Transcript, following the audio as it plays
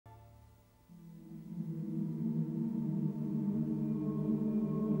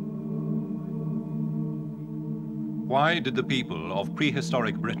Why did the people of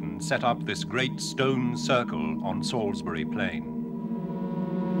prehistoric Britain set up this great stone circle on Salisbury Plain?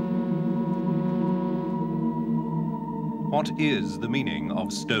 What is the meaning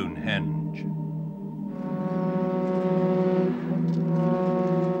of Stonehenge?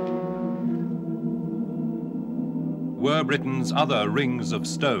 Were Britain's other rings of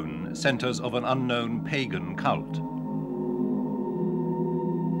stone centers of an unknown pagan cult?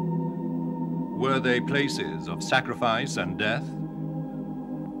 Were they places of sacrifice and death?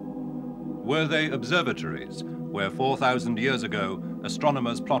 Were they observatories where 4,000 years ago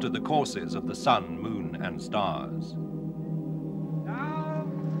astronomers plotted the courses of the sun, moon, and stars? Now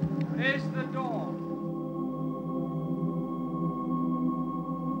is the dawn.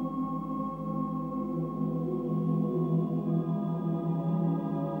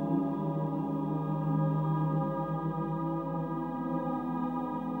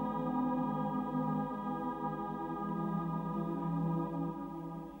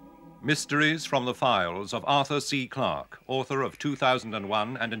 Mysteries from the Files of Arthur C. Clarke, author of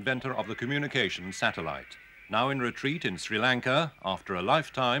 2001 and inventor of the communications satellite. Now in retreat in Sri Lanka, after a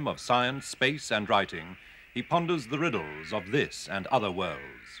lifetime of science, space, and writing, he ponders the riddles of this and other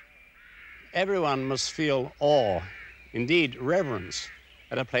worlds. Everyone must feel awe, indeed reverence,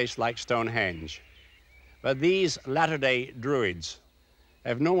 at a place like Stonehenge. But these latter-day druids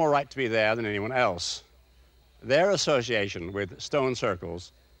have no more right to be there than anyone else. Their association with stone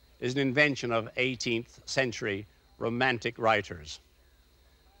circles is an invention of 18th century romantic writers.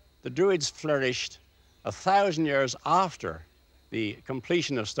 The Druids flourished 1,000 years after the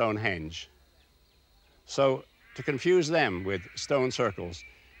completion of Stonehenge. So to confuse them with stone circles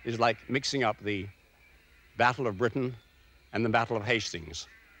is like mixing up the Battle of Britain and the Battle of Hastings.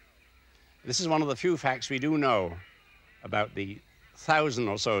 This is one of the few facts we do know about the 1,000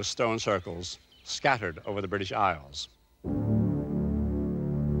 or so stone circles scattered over the British Isles.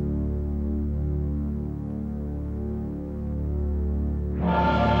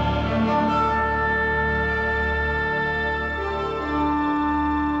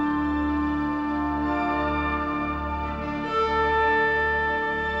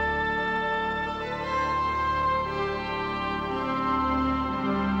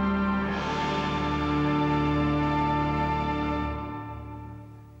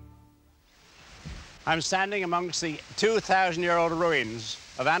 I'm standing amongst the 2,000-year-old ruins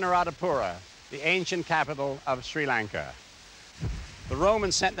of Anuradhapura, the ancient capital of Sri Lanka. The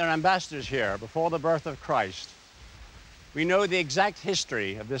Romans sent their ambassadors here before the birth of Christ. We know the exact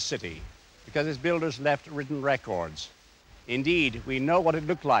history of this city because its builders left written records. Indeed, we know what it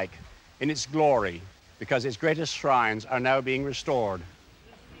looked like in its glory because its greatest shrines are now being restored.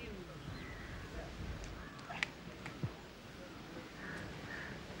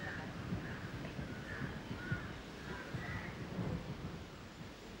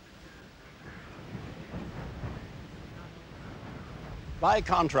 By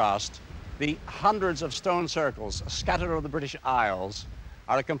contrast, the hundreds of stone circles scattered over the British Isles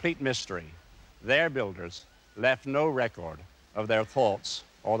are a complete mystery. Their builders left no record of their thoughts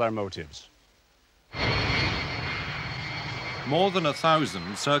or their motives. More than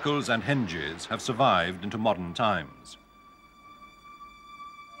 1,000 circles and henges have survived into modern times.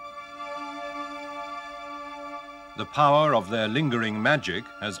 The power of their lingering magic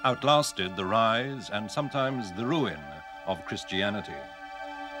has outlasted the rise and sometimes the ruin of Christianity.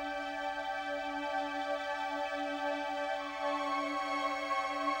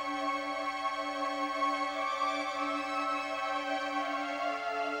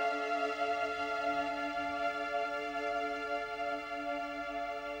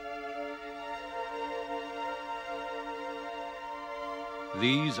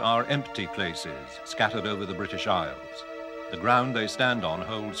 These are empty places scattered over the British Isles. The ground they stand on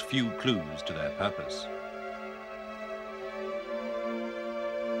holds few clues to their purpose.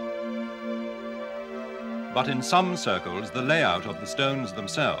 But in some circles, the layout of the stones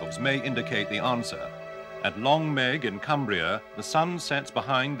themselves may indicate the answer. At Long Meg in Cumbria, the sun sets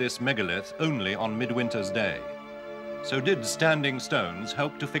behind this megalith only on midwinter's day. So did standing stones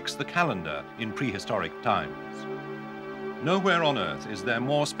help to fix the calendar in prehistoric times? Nowhere on Earth is there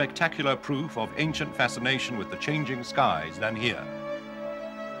more spectacular proof of ancient fascination with the changing skies than here.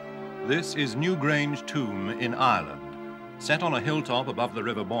 This is Newgrange Tomb in Ireland. Set on a hilltop above the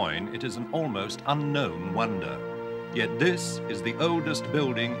River Boyne, it is an almost unknown wonder. Yet this is the oldest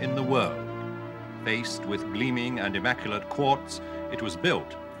building in the world. Faced with gleaming and immaculate quartz, it was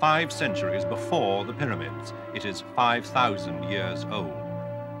built 5 centuries before the pyramids. It is 5,000 years old.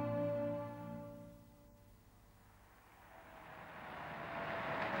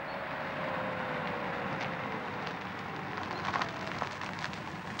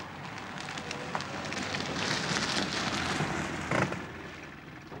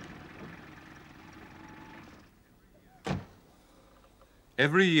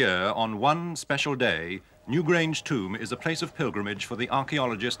 Every year, on one special day, Newgrange Tomb is a place of pilgrimage for the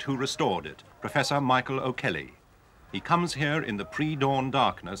archaeologist who restored it, Professor Michael O'Kelly. He comes here in the pre-dawn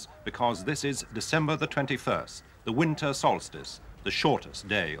darkness because this is December the 21st, the winter solstice, the shortest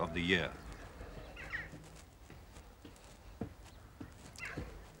day of the year.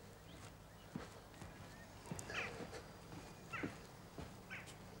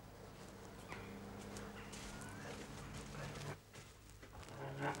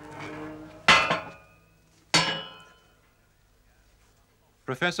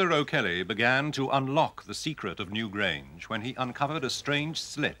 Professor O'Kelly began to unlock the secret of Newgrange when he uncovered a strange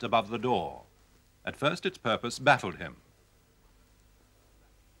slit above the door. At first, its purpose baffled him.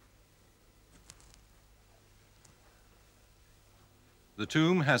 The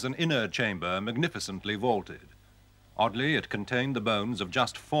tomb has an inner chamber magnificently vaulted. Oddly, it contained the bones of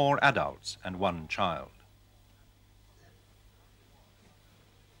just 4 adults and 1 child.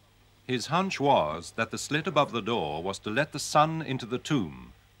 His hunch was that the slit above the door was to let the sun into the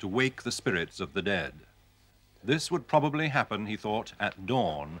tomb to wake the spirits of the dead. This would probably happen, he thought, at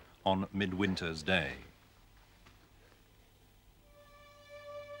dawn on Midwinter's Day.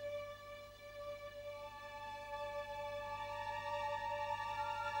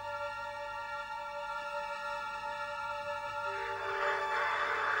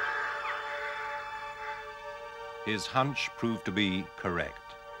 His hunch proved to be correct.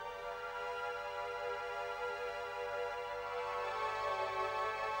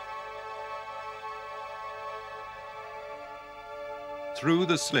 Through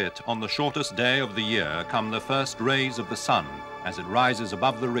the slit on the shortest day of the year come the first rays of the sun as it rises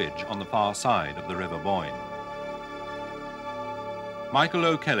above the ridge on the far side of the River Boyne. Michael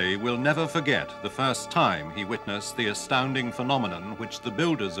O'Kelly will never forget the first time he witnessed the astounding phenomenon which the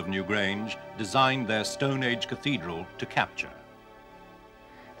builders of Newgrange designed their Stone Age cathedral to capture.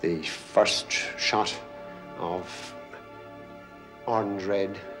 The first shot of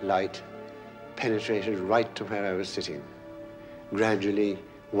orange-red light penetrated right to where I was sitting, gradually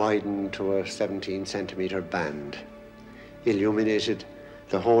widened to a 17-centimeter band, illuminated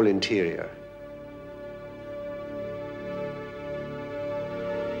the whole interior.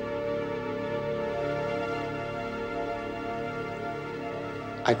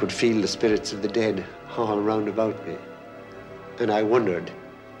 I could feel the spirits of the dead all round about me, and I wondered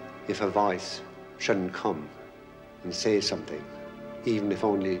if a voice shouldn't come and say something, even if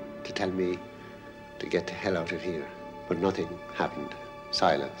only to tell me to get the hell out of here. But nothing happened.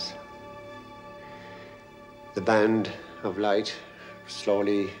 Silence. The band of light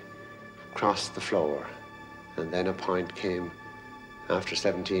slowly crossed the floor, and then a point came after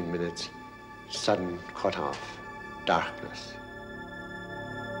 17 minutes, sudden cut-off, darkness.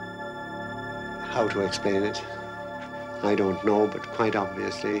 How to explain it, I don't know, but quite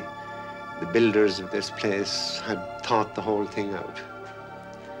obviously, the builders of this place had thought the whole thing out,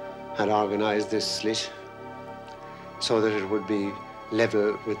 had organized this slit so that it would be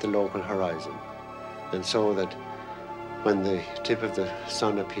level with the local horizon, and so that when the tip of the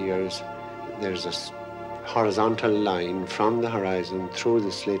sun appears, there's a horizontal line from the horizon through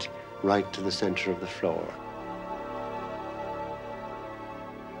the slit right to the center of the floor.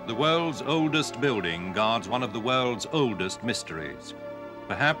 The world's oldest building guards one of the world's oldest mysteries.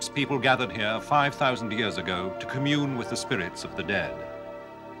 Perhaps people gathered here 5,000 years ago to commune with the spirits of the dead.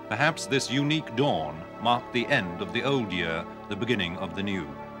 Perhaps this unique dawn marked the end of the old year, the beginning of the new.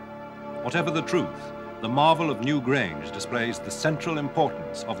 Whatever the truth, the marvel of Newgrange displays the central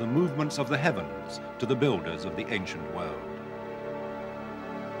importance of the movements of the heavens to the builders of the ancient world.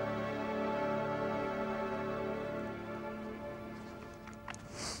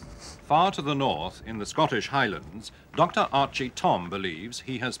 Far to the north, in the Scottish Highlands, Dr. Archie Tom believes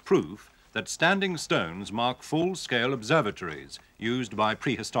he has proof that standing stones mark full-scale observatories used by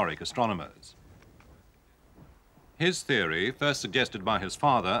prehistoric astronomers. His theory, first suggested by his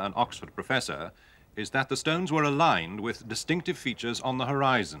father, an Oxford professor, is that the stones were aligned with distinctive features on the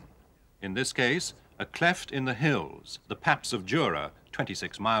horizon. In this case, a cleft in the hills, the Paps of Jura,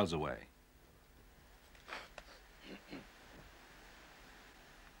 26 miles away.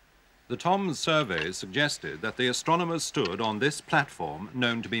 The Tom's surveys suggested that the astronomers stood on this platform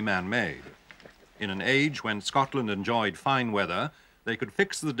known to be man-made. In an age when Scotland enjoyed fine weather, they could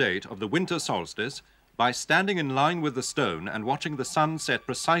fix the date of the winter solstice by standing in line with the stone and watching the sun set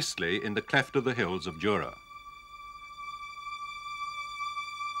precisely in the cleft of the hills of Jura.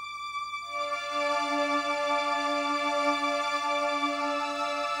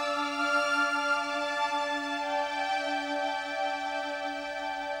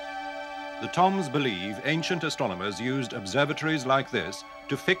 The Toms believe ancient astronomers used observatories like this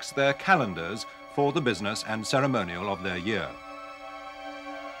to fix their calendars for the business and ceremonial of their year.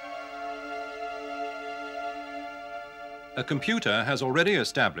 A computer has already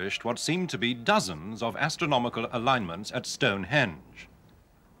established what seem to be dozens of astronomical alignments at Stonehenge.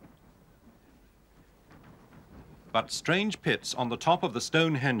 But strange pits on the top of the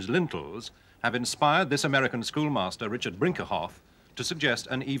Stonehenge lintels have inspired this American schoolmaster, Richard Brinkerhoff, to suggest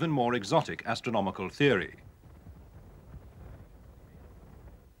an even more exotic astronomical theory.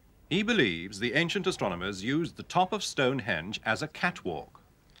 He believes the ancient astronomers used the top of Stonehenge as a catwalk.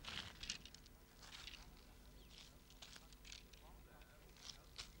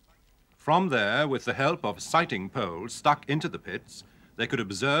 From there, with the help of sighting poles stuck into the pits, they could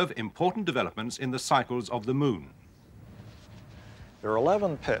observe important developments in the cycles of the moon. There are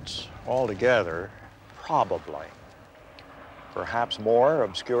 11 pits altogether, probably. Perhaps more,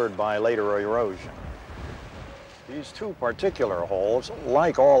 obscured by later erosion. These two particular holes,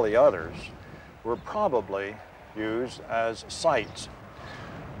 like all the others, were probably used as sites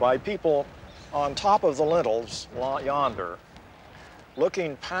by people on top of the lintels yonder,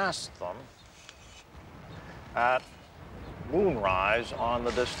 looking past them at moonrise on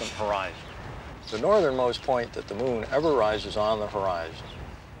the distant horizon. The northernmost point that the moon ever rises on the horizon,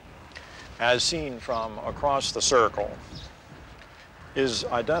 as seen from across the circle, is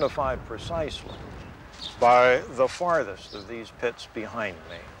identified precisely by the farthest of these pits behind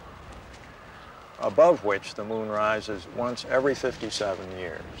me, above which the moon rises once every 57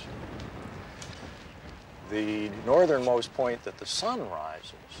 years. The northernmost point that the sun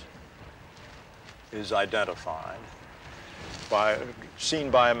rises is identified by,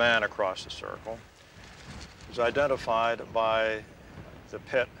 seen by a man across the circle, is identified by the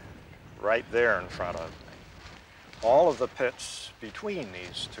pit right there in front of me. All of the pits between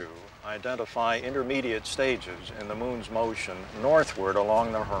these two identify intermediate stages in the moon's motion northward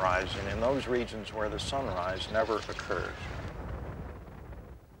along the horizon in those regions where the sunrise never occurs.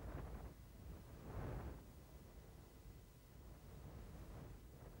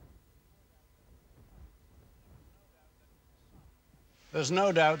 There's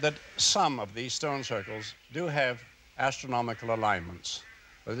no doubt that some of these stone circles do have astronomical alignments,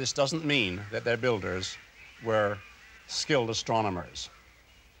 but this doesn't mean that their builders were skilled astronomers.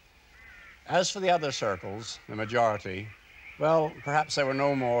 As for the other circles, the majority, well, perhaps they were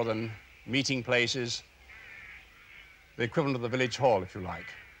no more than meeting places, the equivalent of the village hall, if you like.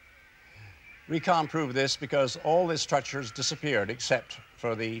 We can't prove this because all this structure has disappeared except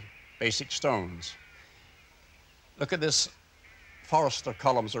for the basic stones. Look at this forest of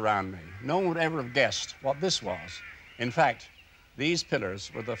columns around me. No one would ever have guessed what this was. In fact, these pillars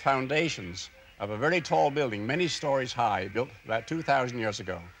were the foundations of a very tall building, many stories high, built about 2,000 years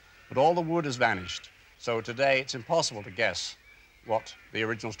ago. But all the wood has vanished. So today it's impossible to guess what the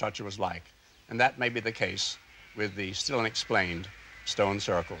original structure was like. And that may be the case with the still unexplained stone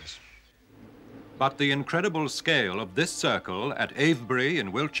circles. But the incredible scale of this circle at Avebury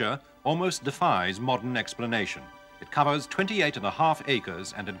in Wiltshire almost defies modern explanation. It covers 28.5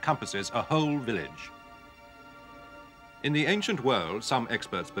 acres and encompasses a whole village. In the ancient world, some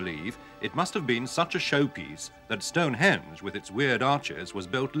experts believe, it must have been such a showpiece that Stonehenge, with its weird arches, was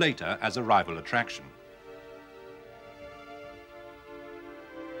built later as a rival attraction.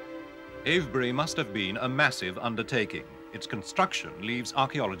 Avebury must have been a massive undertaking. Its construction leaves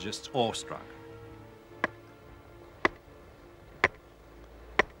archaeologists awestruck.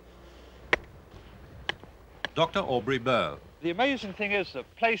 Dr. Aubrey Burl. The amazing thing is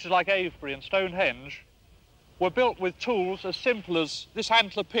that places like Avebury and Stonehenge were built with tools as simple as this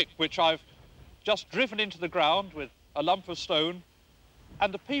antler pick, which I've just driven into the ground with a lump of stone.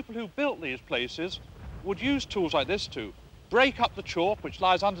 And the people who built these places would use tools like this to break up the chalk, which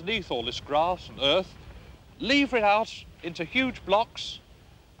lies underneath all this grass and earth, lever it out into huge blocks,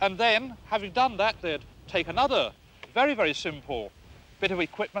 and then, having done that, they'd take another very, very simple bit of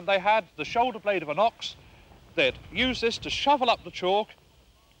equipment they had, the shoulder blade of an ox. They'd use this to shovel up the chalk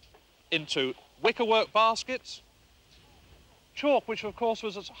into wickerwork baskets. Chalk, which of course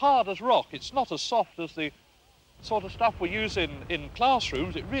was as hard as rock. It's not as soft as the sort of stuff we use in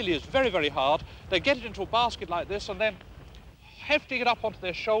classrooms. It really is very, very hard. They get it into a basket like this, and then hefting it up onto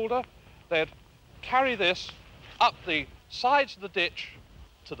their shoulder, they'd carry this up the sides of the ditch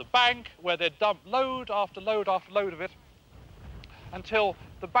to the bank, where they'd dump load after load after load of it until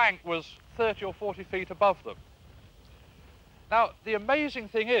the bank was 30 or 40 feet above them. Now, the amazing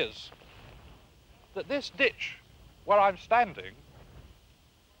thing is that this ditch where I'm standing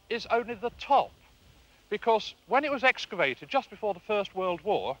is only the top, because when it was excavated just before the First World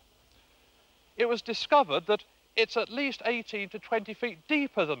War, it was discovered that it's at least 18 to 20 feet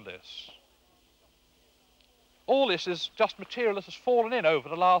deeper than this. All this is just material that has fallen in over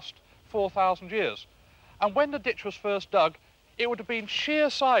the last 4,000 years. And when the ditch was first dug, it would have been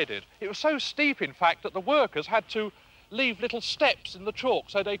sheer-sided. It was so steep, in fact, that the workers had to leave little steps in the chalk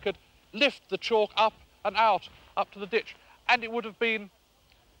so they could lift the chalk up and out, up to the ditch. And it would have been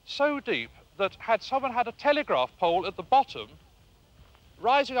so deep that had someone had a telegraph pole at the bottom,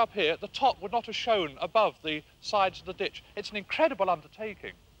 rising up here, the top would not have shown above the sides of the ditch. It's an incredible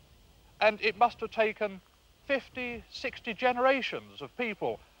undertaking. And it must have taken 50, 60 generations of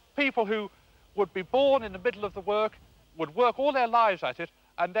people who would be born in the middle of the work, would work all their lives at it,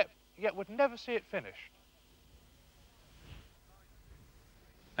 and yet would never see it finished.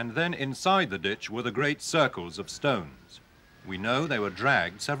 And then inside the ditch were the great circles of stones. We know they were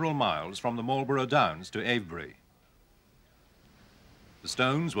dragged several miles from the Marlborough Downs to Avebury. The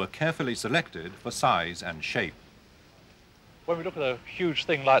stones were carefully selected for size and shape. When we look at a huge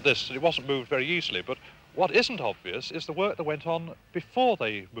thing like this, it wasn't moved very easily, but what isn't obvious is the work that went on before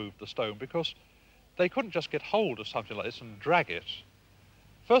they moved the stone, because they couldn't just get hold of something like this and drag it.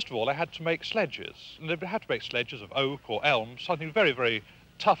 First of all, they had to make sledges, and they had to make sledges of oak or elm, something very, very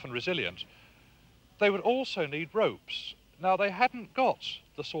tough and resilient. They would also need ropes. Now, they hadn't got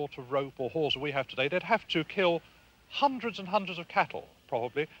the sort of rope or hawser we have today. They'd have to kill hundreds and hundreds of cattle,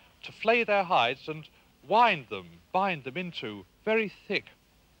 probably, to flay their hides and bind them into very thick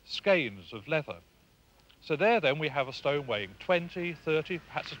skeins of leather. So there then we have a stone weighing 20, 30,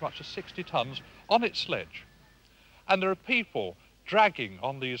 perhaps as much as 60 tons on its sledge. And there are people dragging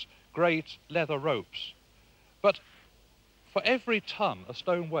on these great leather ropes. But for every ton a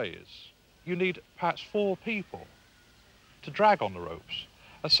stone weighs, you need perhaps 4 people to drag on the ropes.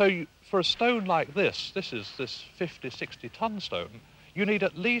 And so for a stone like this is this 50, 60 ton stone, you need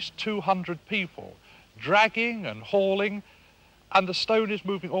at least 200 people dragging and hauling, and the stone is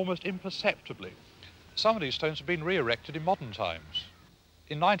moving almost imperceptibly. Some of these stones have been re-erected in modern times.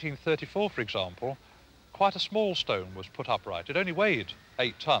 In 1934, for example, quite a small stone was put upright. It only weighed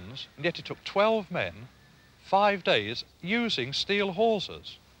 8 tons, and yet it took 12 men, 5 days, using steel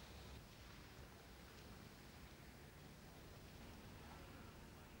hawsers.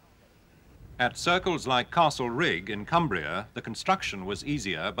 At circles like Castle Rig in Cumbria, the construction was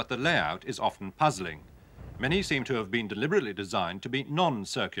easier, but the layout is often puzzling. Many seem to have been deliberately designed to be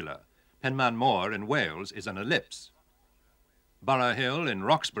non-circular. Penman Moor in Wales is an ellipse. Borough Hill in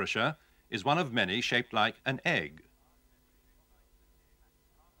Roxburghshire is one of many shaped like an egg.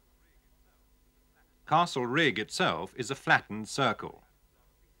 Castle Rig itself is a flattened circle.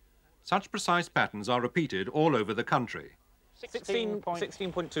 Such precise patterns are repeated all over the country.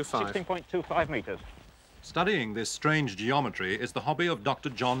 16.25 metres. Studying this strange geometry is the hobby of Dr.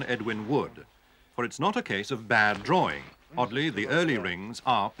 John Edwin Wood, for it's not a case of bad drawing. Oddly, the early rings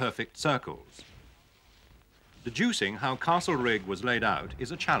are perfect circles. Deducing how Castle Rig was laid out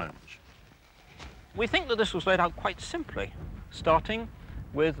is a challenge. We think that this was laid out quite simply, starting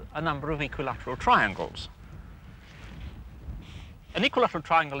with a number of equilateral triangles. An equilateral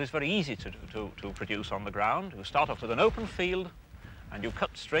triangle is very easy to produce on the ground. You start off with an open field and you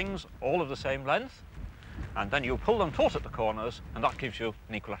cut strings all of the same length, and then you pull them taut at the corners, and that gives you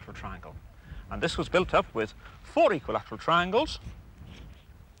an equilateral triangle. And this was built up with 4 equilateral triangles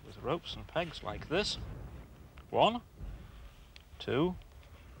with ropes and pegs like this. 1, 2,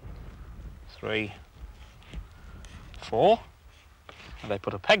 3, 4. And they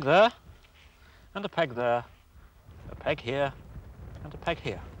put a peg there, and a peg there, a peg here, and a peg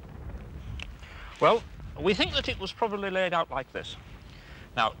here. Well, we think that it was probably laid out like this.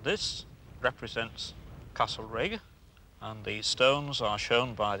 Now, this represents Castle Rig, and the stones are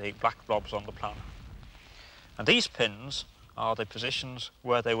shown by the black blobs on the plan. And these pins are the positions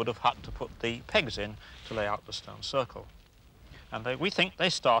where they would have had to put the pegs in to lay out the stone circle. And we think they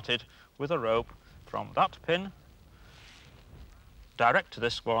started with a rope from that pin direct to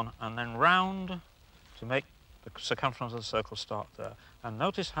this one, and then round to make the circumference of the circle start there. And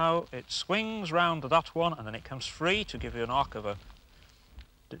notice how it swings round to that one, and then it comes free to give you an arc of a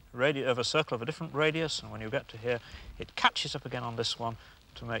circle of a different radius, and when you get to here, it catches up again on this one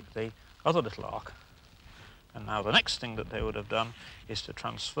to make the other little arc. And now the next thing that they would have done is to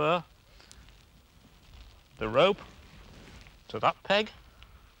transfer the rope to that peg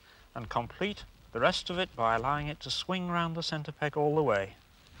and complete the rest of it by allowing it to swing round the centre peg all the way,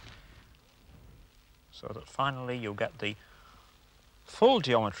 so that finally you'll get the full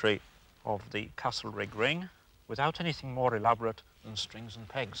geometry of the Castle Rig ring without anything more elaborate than strings and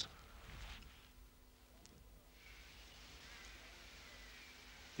pegs.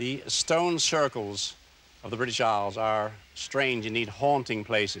 The stone circles of the British Isles are strange, indeed haunting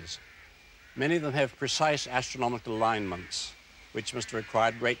places. Many of them have precise astronomical alignments, which must have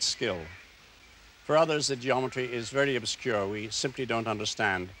required great skill. For others, the geometry is very obscure. We simply don't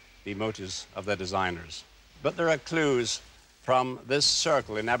understand the motives of their designers. But there are clues from this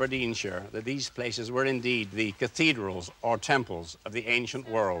circle in Aberdeenshire that these places were indeed the cathedrals or temples of the ancient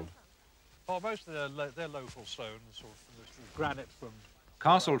world. Oh, most of they're local stones, sort of granite from...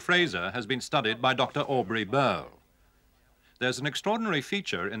 Castle Fraser has been studied by Dr. Aubrey Burl. There's an extraordinary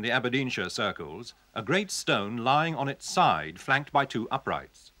feature in the Aberdeenshire circles, a great stone lying on its side, flanked by two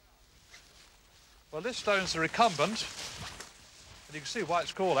uprights. Well, this stone's the recumbent, and you can see why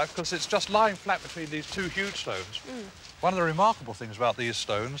it's called that, because it's just lying flat between these two huge stones. One of the remarkable things about these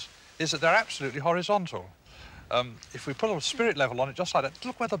stones is that they're absolutely horizontal. If we put a spirit level on it just like that,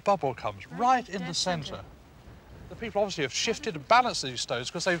 look where the bubble comes, right in the centre. The people obviously have shifted and balanced these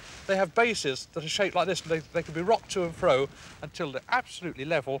stones because they have bases that are shaped like this, and they can be rocked to and fro until they're absolutely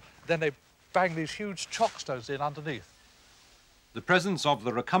level, then they bang these huge chock stones in underneath. The presence of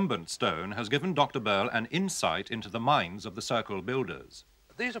the recumbent stone has given Dr. Burl an insight into the minds of the circle builders.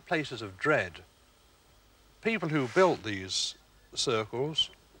 These are places of dread. People who built these circles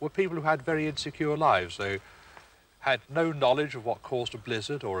were people who had very insecure lives. They had no knowledge of what caused a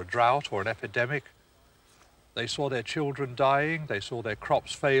blizzard or a drought or an epidemic. They saw their children dying, they saw their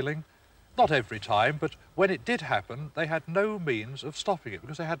crops failing. Not every time, but when it did happen, they had no means of stopping it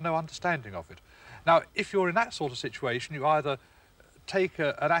because they had no understanding of it. Now, if you're in that sort of situation, you either take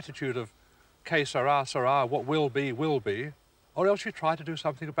an attitude of que sera, sera, what will be, or else you try to do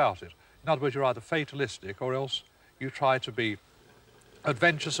something about it. In other words, you're either fatalistic or else you try to be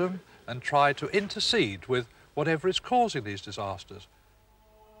adventuresome and try to intercede with whatever is causing these disasters.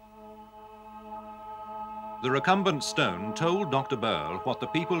 The recumbent stone told Dr. Burl what the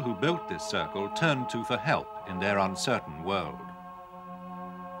people who built this circle turned to for help in their uncertain world.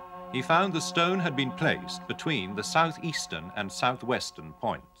 He found the stone had been placed between the southeastern and southwestern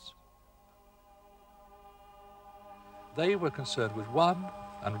points. They were concerned with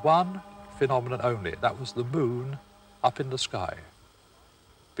one phenomenon only. That was the moon up in the sky.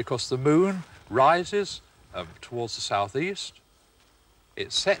 Because the moon rises towards the southeast,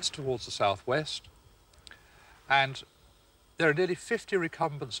 it sets towards the southwest, and there are nearly 50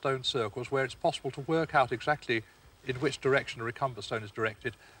 recumbent stone circles where it's possible to work out exactly in which direction a recumbent stone is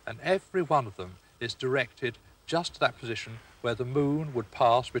directed, and every one of them is directed just to that position where the moon would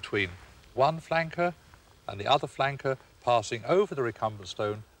pass between one flanker and the other flanker, passing over the recumbent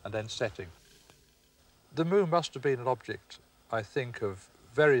stone and then setting. The moon must have been an object, I think, of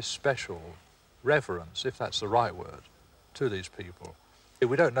very special reverence, if that's the right word, to these people.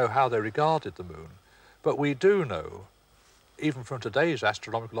 We don't know how they regarded the moon, but we do know, even from today's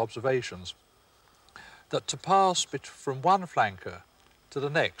astronomical observations, that to pass from one flanker to the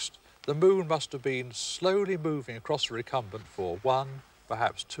next, the moon must have been slowly moving across the recumbent for 1,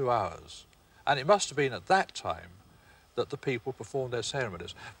 perhaps 2 hours. And it must have been at that time that the people performed their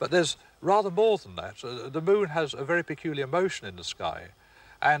ceremonies. But there's rather more than that. The moon has a very peculiar motion in the sky,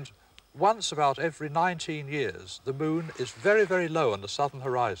 and once about every 19 years, the moon is very, very low on the southern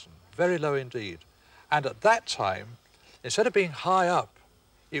horizon, very low indeed. And at that time, instead of being high up,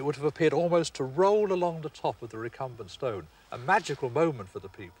 it would have appeared almost to roll along the top of the recumbent stone, a magical moment for the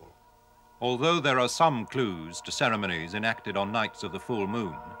people. Although there are some clues to ceremonies enacted on nights of the full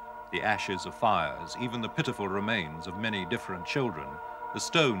moon, the ashes of fires, even the pitiful remains of many different children, the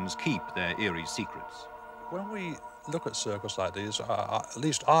stones keep their eerie secrets. When we look at circles like these, at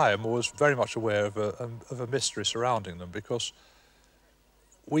least I am always very much aware of a mystery surrounding them, because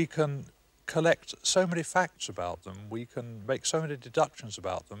we can collect so many facts about them, we can make so many deductions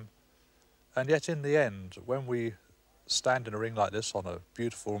about them, and yet in the end, when we stand in a ring like this on a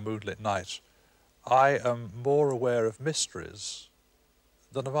beautiful moonlit night, I am more aware of mysteries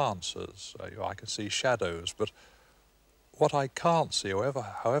than of answers. I can see shadows, but what I can't see,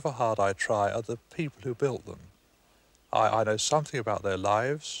 however hard I try, are the people who built them. I know something about their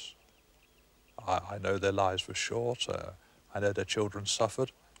lives. I know their lives were short. I know their children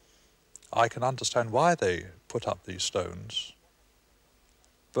suffered. I can understand why they put up these stones.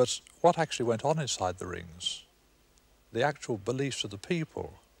 But what actually went on inside the rings, the actual beliefs of the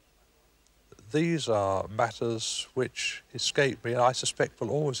people, these are matters which escape me, and I suspect will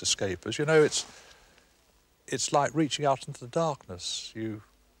always escape us. You know, it's like reaching out into the darkness. You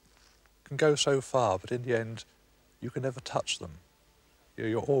can go so far, but in the end, you can never touch them.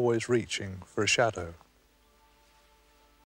 You're always reaching for a shadow.